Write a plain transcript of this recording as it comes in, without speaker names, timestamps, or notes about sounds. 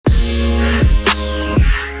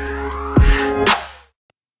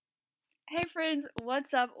friends,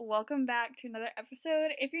 what's up? Welcome back to another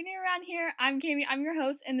episode. If you're new around here, I'm Kami, I'm your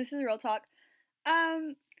host, and this is Real Talk.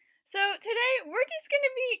 So today we're just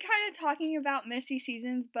gonna be kind of talking about messy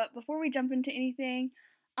seasons, but before we jump into anything,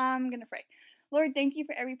 I'm gonna pray. Lord, thank you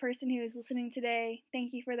for every person who is listening today.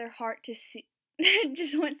 Thank you for their heart to see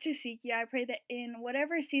just wants to seek you. I pray that in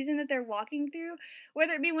whatever season that they're walking through,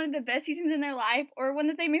 whether it be one of the best seasons in their life or one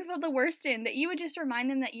that they may feel the worst in, that you would just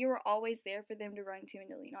remind them that you are always there for them to run to and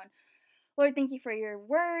to lean on. Lord, thank you for your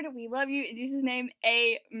word. We love you. In Jesus' name,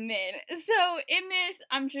 amen. So in this,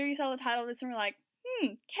 I'm sure you saw the title of this and we're like,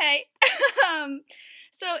 okay.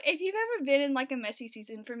 So if you've ever been in like a messy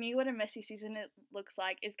season, for me, what a messy season it looks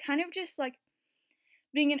like is kind of just like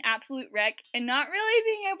being an absolute wreck and not really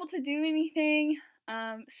being able to do anything.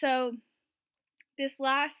 So this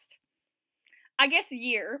last, I guess,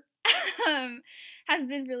 year has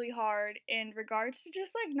been really hard in regards to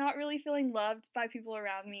just like not really feeling loved by people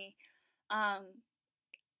around me.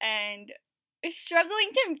 And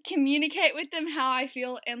struggling to communicate with them how I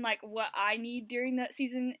feel and like what I need during that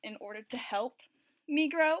season in order to help me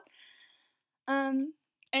grow.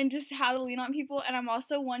 And just how to lean on people, and I'm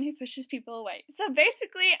also one who pushes people away. So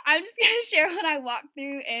basically, I'm just gonna share what I walked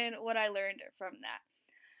through and what I learned from that.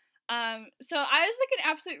 So I was like an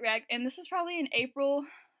absolute wreck, and this was probably in April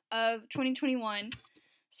of 2021,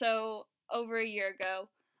 so over a year ago.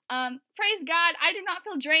 Praise God, I do not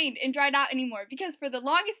feel drained and dried out anymore, because for the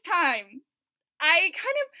longest time, I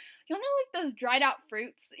kind of, you know, like those dried out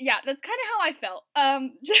fruits? Yeah, that's kind of how I felt.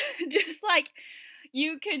 Just like,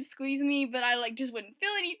 you could squeeze me, but I like just wouldn't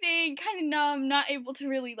feel anything, kind of numb, not able to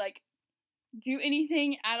really like do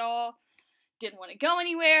anything at all. Didn't want to go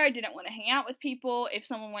anywhere, didn't want to hang out with people. If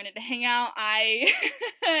someone wanted to hang out,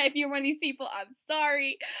 if you're one of these people, I'm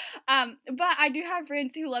sorry. But I do have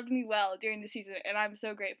friends who loved me well during the season, and I'm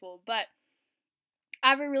so grateful. But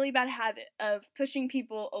I have a really bad habit of pushing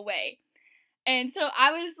people away. And so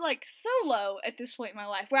I was like so low at this point in my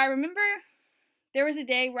life, where I remember there was a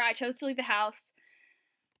day where I chose to leave the house,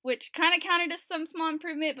 which kind of counted as some small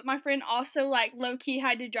improvement, but my friend also, like, low-key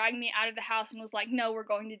had to drag me out of the house and was like, no, we're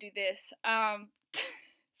going to do this.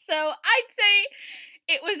 So I'd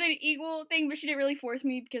say it was an equal thing, but she didn't really force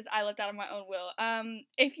me because I left out of my own will.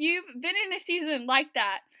 If you've been in a season like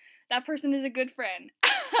that, that person is a good friend,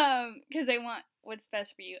 because they want what's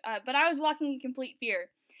best for you. But I was walking in complete fear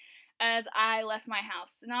as I left my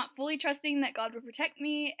house, not fully trusting that God would protect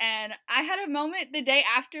me. And I had a moment the day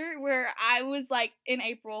after where I was like in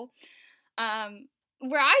April, where I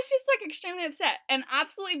was just like extremely upset and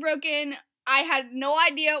absolutely broken. I had no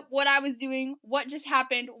idea what I was doing, what just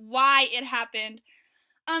happened, why it happened.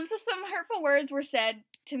 So some hurtful words were said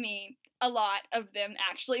to me, a lot of them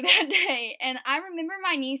actually that day. And I remember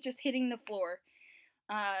my knees just hitting the floor,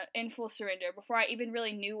 in full surrender before I even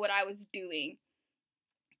really knew what I was doing.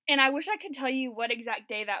 And I wish I could tell you what exact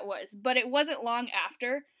day that was, but it wasn't long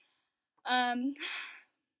after.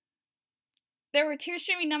 There were tears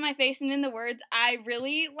streaming down my face, and in the words, I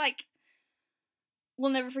really, will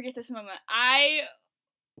never forget this moment. I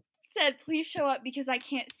said, please show up because I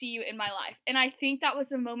can't see you in my life. And I think that was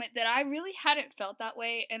the moment that I really hadn't felt that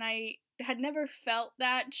way, and I had never felt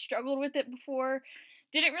that, struggled with it before,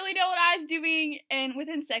 didn't really know what I was doing, and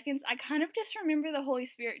within seconds, I kind of just remember the Holy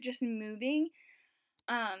Spirit just moving,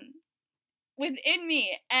 within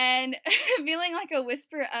me, and feeling like a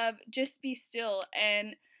whisper of just be still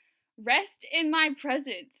and rest in my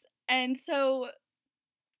presence. And so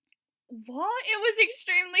while it was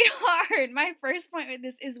extremely hard, my first point with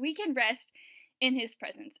this is we can rest in his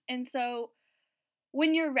presence. And so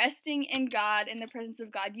when you're resting in God, in the presence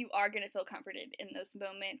of God, you are going to feel comforted in those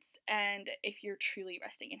moments, and if you're truly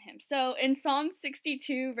resting in him. So in Psalm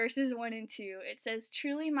 62 verses 1 and 2, it says,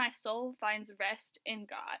 truly my soul finds rest in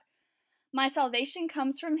God. My salvation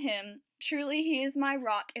comes from him. Truly, he is my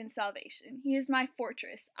rock and salvation. He is my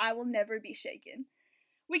fortress. I will never be shaken.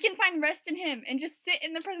 We can find rest in him and just sit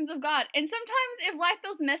in the presence of God. And sometimes if life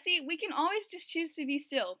feels messy, we can always just choose to be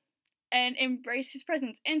still and embrace his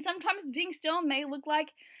presence. And sometimes being still may look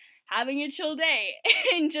like having a chill day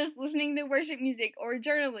and just listening to worship music or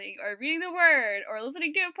journaling or reading the word or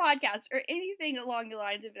listening to a podcast or anything along the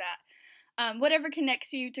lines of that. Whatever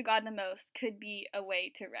connects you to God the most could be a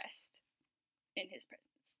way to rest in his presence.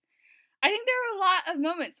 I think there were a lot of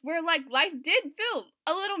moments where like life did feel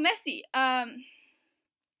a little messy.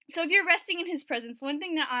 So if you're resting in his presence, one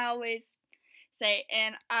thing that I always say,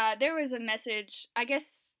 and there was a message, I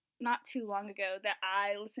guess not too long ago, that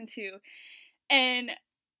I listened to, and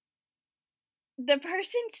the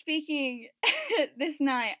person speaking this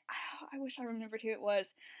night, I wish I remembered who it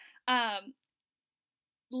was,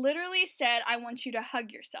 literally said, I want you to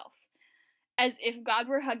hug yourself. as if God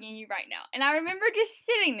were hugging you right now. And I remember just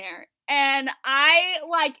sitting there, and I,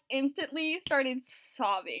 like, instantly started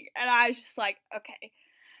sobbing, and I was just like, okay.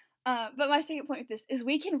 But my second point with this is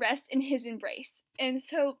we can rest in his embrace. And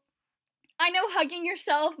so I know hugging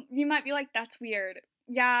yourself, you might be like, that's weird.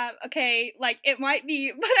 Yeah, okay, like, it might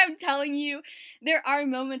be, but I'm telling you, there are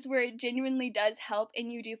moments where it genuinely does help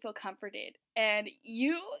and you do feel comforted. And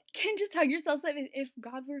you can just hug yourself as if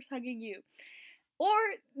God was hugging you. Or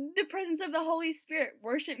the presence of the Holy Spirit.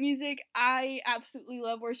 Worship music, I absolutely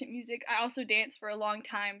love worship music. I also danced for a long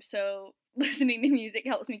time, so listening to music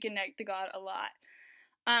helps me connect to God a lot.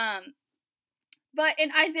 But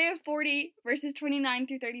in Isaiah 40, verses 29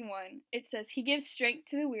 through 31, it says, He gives strength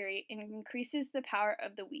to the weary and increases the power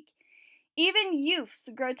of the weak. Even youths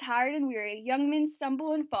grow tired and weary, young men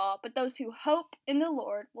stumble and fall, but those who hope in the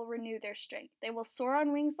Lord will renew their strength. They will soar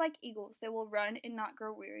on wings like eagles. They will run and not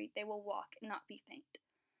grow weary. They will walk and not be faint.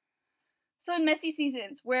 So in messy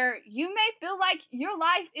seasons where you may feel like your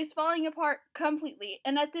life is falling apart completely,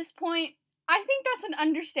 and at this point, I think that's an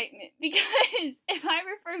understatement, because if I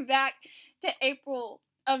refer back to April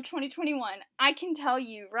of 2021, I can tell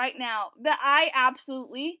you right now that I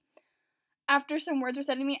absolutely, after some words were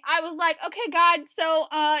said to me, I was like, okay, God, so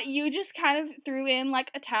you just kind of threw in like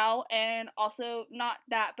a towel, and also not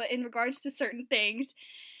that, but in regards to certain things.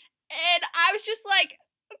 And I was just like,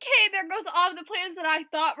 okay, there goes all of the plans that I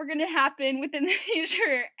thought were going to happen within the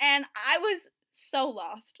future. And I was so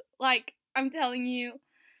lost. Like, I'm telling you,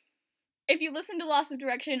 if you listen to Loss of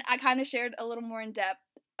Direction, I kind of shared a little more in depth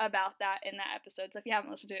about that in that episode. So if you haven't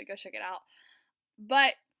listened to it, go check it out.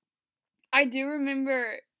 But I do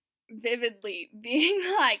remember vividly being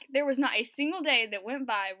like, there was not a single day that went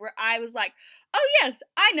by where I was like, oh yes,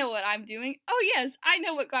 I know what I'm doing. Oh yes, I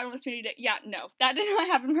know what God wants me to do. Yeah, no, that did not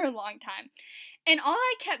happen for a long time. And all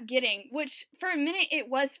I kept getting, which for a minute it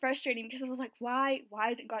was frustrating, because I was like, why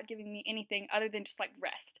isn't God giving me anything other than just like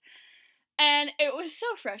rest? And it was so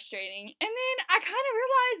frustrating. And then I kind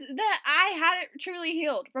of realized that I hadn't truly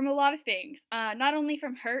healed from a lot of things. Not only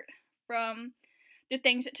from hurt, from the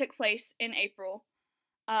things that took place in April,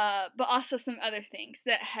 but also some other things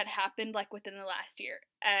that had happened like within the last year.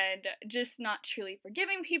 And just not truly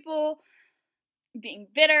forgiving people, being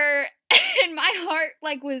bitter, and my heart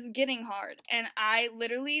like was getting hard, and I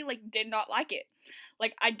literally like did not like it.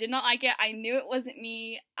 Like, I did not like it. I knew it wasn't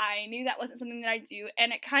me. I knew that wasn't something that I do.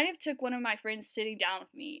 And it kind of took one of my friends sitting down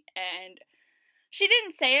with me, and she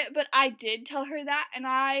didn't say it, but I did tell her that. And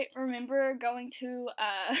I remember going to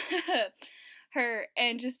her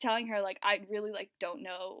and just telling her, like, I really like don't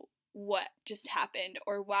know what just happened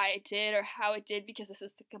or why it did or how it did, because this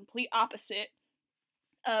is the complete opposite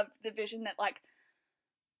of the vision that like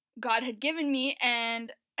God had given me.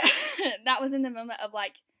 And that was in the moment of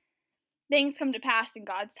like, things come to pass in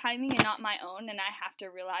God's timing and not my own, and I have to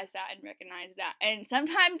realize that and recognize that. And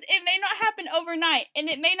sometimes it may not happen overnight, and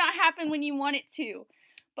it may not happen when you want it to.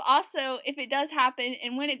 But also, if it does happen,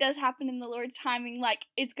 and when it does happen in the Lord's timing, like,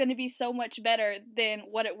 it's going to be so much better than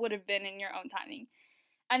what it would have been in your own timing.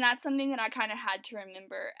 And that's something that I kind of had to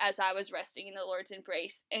remember as I was resting in the Lord's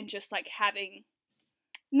embrace and just, like, having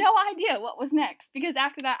no idea what was next. Because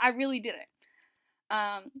after that, I really didn't.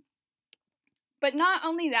 But not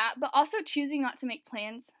only that, but also choosing not to make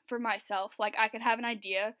plans for myself. Like, I could have an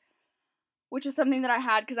idea, which is something that I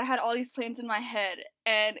had, because I had all these plans in my head,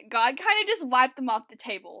 and God kind of just wiped them off the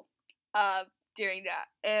table during that.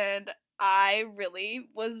 And I really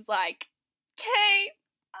was like, okay,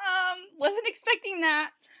 wasn't expecting that.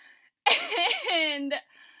 And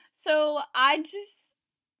so I just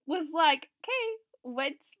was like,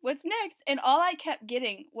 okay, what's next? And all I kept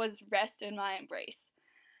getting was rest in my embrace.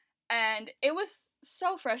 And it was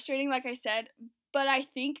so frustrating, like I said, but I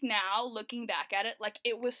think now, looking back at it, like,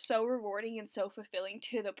 it was so rewarding and so fulfilling,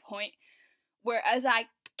 to the point where as I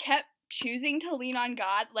kept choosing to lean on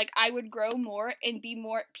God, like, I would grow more and be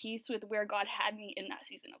more at peace with where God had me in that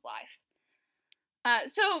season of life.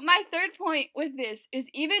 So my third point with this is,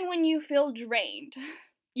 even when you feel drained,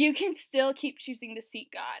 you can still keep choosing to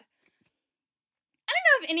seek God. I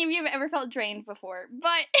don't know if any of you have ever felt drained before,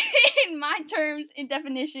 but in my terms and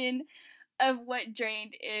definition of what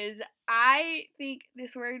drained is, I think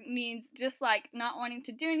this word means just like not wanting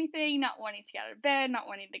to do anything, not wanting to get out of bed, not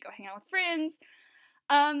wanting to go hang out with friends.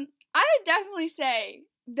 I would definitely say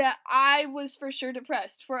that I was for sure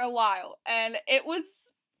depressed for a while, and it was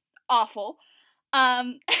awful.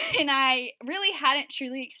 And I really hadn't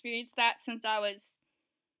truly experienced that since I was,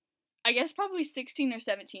 I guess, probably 16 or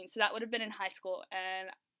 17, so that would have been in high school. And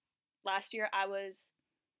last year I was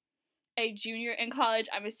a junior in college.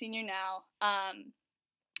 I'm a senior now.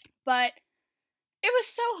 But it was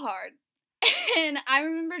so hard. And I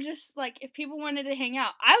remember just, like, if people wanted to hang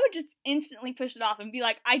out, I would just instantly push it off and be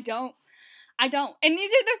like, I don't. And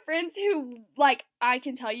these are the friends who, like, I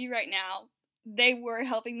can tell you right now, they were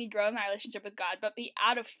helping me grow in my relationship with God, but be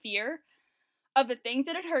out of fear of the things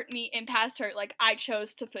that had hurt me and past hurt, like, I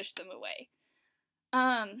chose to push them away.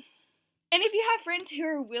 And if you have friends who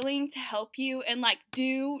are willing to help you and, like,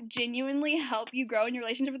 do genuinely help you grow in your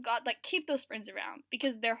relationship with God, like, keep those friends around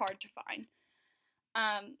because they're hard to find.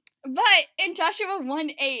 But in Joshua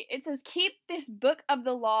 1:8, it says, keep this book of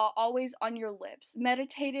the law always on your lips.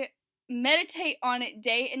 Meditate on it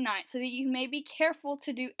day and night so that you may be careful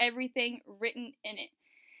to do everything written in it.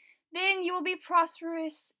 Then you will be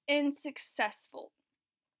prosperous and successful.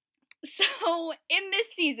 So in this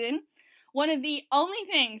season, one of the only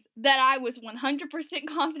things that I was 100%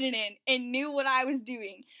 confident in and knew what I was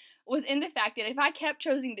doing was in the fact that if I kept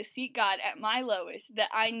choosing to seek God at my lowest, that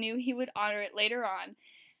I knew He would honor it later on,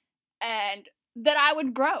 and that I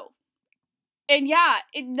would grow. And yeah,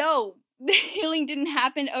 no, the healing didn't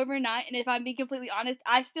happen overnight, and if I'm being completely honest,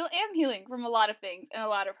 I still am healing from a lot of things and a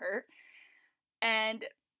lot of hurt. And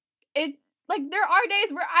it, like, there are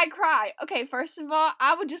days where I cry. Okay, first of all,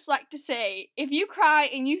 I would just like to say, if you cry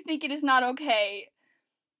and you think it is not okay,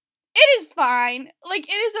 it is fine. Like,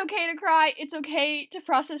 it is okay to cry. It's okay to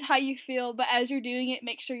process how you feel, but as you're doing it,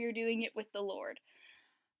 make sure you're doing it with the Lord.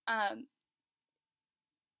 But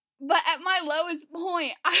at my lowest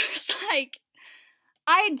point, I was like,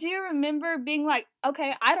 I do remember being like,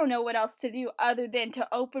 okay, I don't know what else to do other than to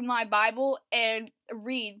open my Bible and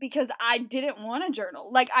read, because I didn't want to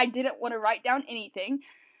journal. Like, I didn't want to write down anything.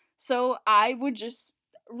 So I would just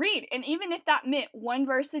read. And even if that meant one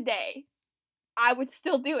verse a day, I would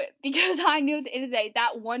still do it, because I knew at the end of the day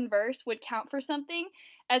that one verse would count for something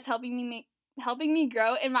as helping me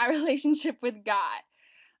grow in my relationship with God,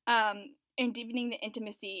 and deepening the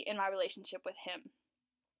intimacy in my relationship with Him.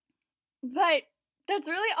 But that's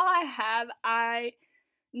really all I have. I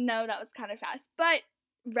know that was kind of fast, but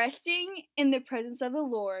resting in the presence of the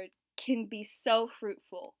Lord can be so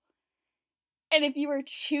fruitful. And if you are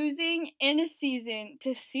choosing in a season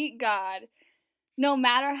to seek God, no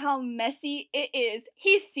matter how messy it is,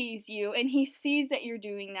 He sees you, and He sees that you're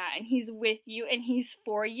doing that, and He's with you, and He's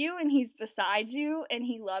for you, and He's beside you, and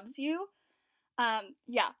He loves you.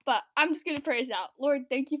 Yeah, but I'm just gonna pray us out. Lord,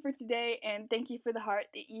 thank you for today, and thank you for the heart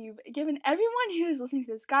that you've given everyone who is listening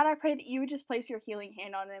to this. God, I pray that you would just place your healing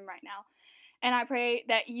hand on them right now. And I pray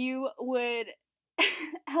that you would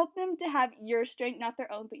help them to have your strength, not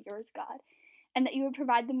their own, but yours, God. And that you would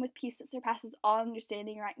provide them with peace that surpasses all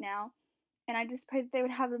understanding right now. And I just pray that they would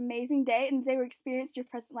have an amazing day, and they would experience your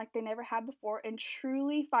presence like they never had before, and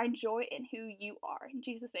truly find joy in who you are. In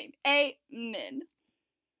Jesus' name, amen.